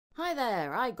Hi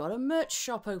there, I got a merch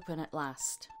shop open at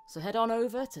last. So head on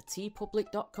over to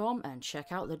tpublic.com and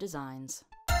check out the designs.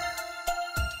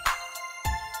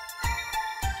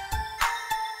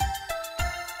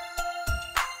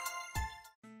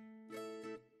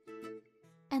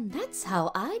 And that's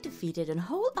how I defeated a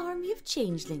whole army of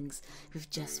changelings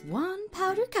with just one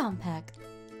powder compact.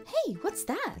 Hey, what's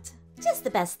that? Just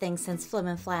the best thing since Flim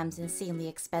and Flam's insanely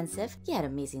expensive, yet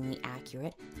amazingly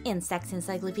accurate, insect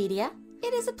encyclopedia.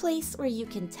 It is a place where you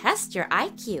can test your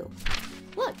IQ.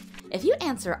 Look, if you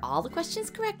answer all the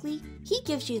questions correctly, he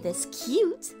gives you this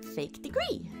cute fake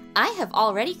degree. I have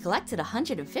already collected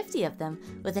 150 of them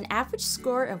with an average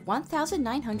score of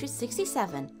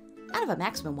 1,967 out of a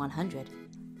maximum 100.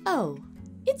 Oh,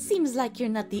 it seems like you're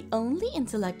not the only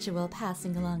intellectual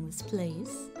passing along this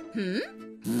place.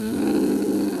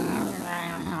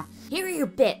 Here are your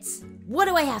bits. What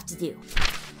do I have to do?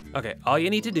 Okay, all you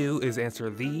need to do is answer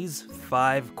these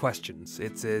 5 questions.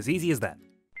 It's as easy as that.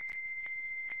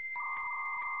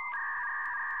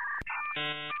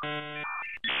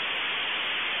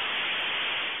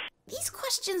 These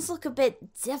questions look a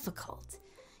bit difficult.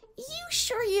 You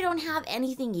sure you don't have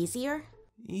anything easier?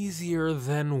 Easier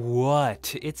than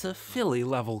what? It's a Philly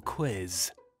level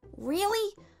quiz.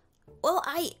 Really? Well,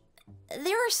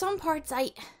 there are some parts I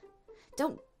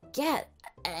don't get,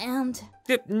 and...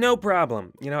 Yep, no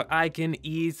problem. You know, I can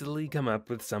easily come up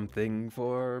with something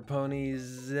for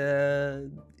ponies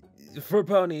of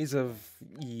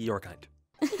your kind.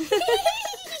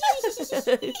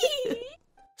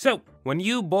 So, when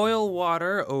you boil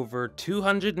water over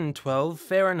 212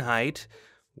 Fahrenheit,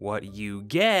 what you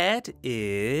get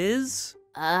is...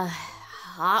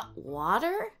 hot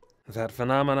water? That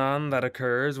phenomenon that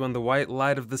occurs when the white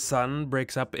light of the sun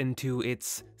breaks up into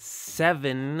its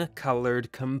 7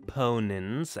 colored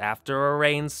components after a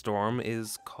rainstorm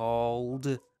is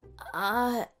called...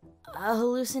 A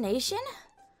hallucination?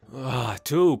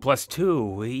 2 plus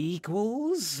 2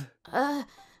 equals...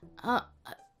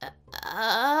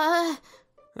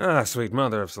 Sweet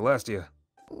mother of Celestia.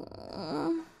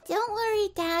 Don't worry,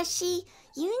 Dashi.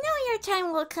 You know your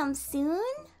time will come soon.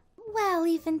 Well,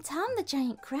 even Tom the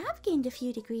giant crab gained a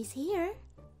few degrees here.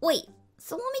 Wait,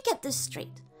 so let me get this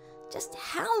straight. Just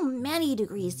how many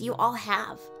degrees do you all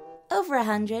have? Over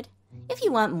 100. If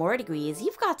you want more degrees,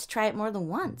 you've got to try it more than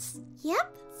once.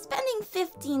 Yep, spending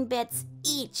 15 bits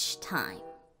each time,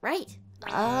 right?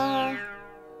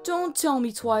 Don't tell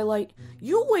me, Twilight.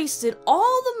 You wasted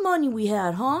all the money we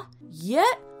had, huh?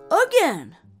 Yet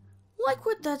again. Like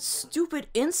with that stupid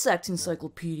insect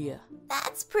encyclopedia.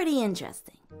 That's pretty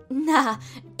interesting. Nah,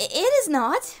 it is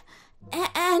not.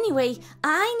 Anyway,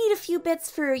 I need a few bits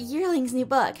for Yearling's new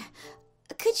book.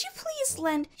 Could you please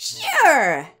lend...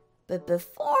 Sure! But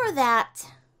before that,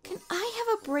 can I have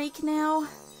a break now?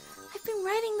 I've been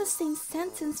writing the same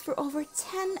sentence for over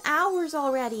 10 hours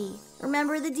already.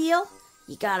 Remember the deal?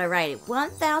 You gotta write it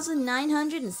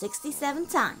 1,967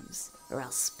 times, or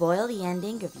I'll spoil the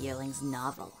ending of Yearling's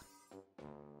novel.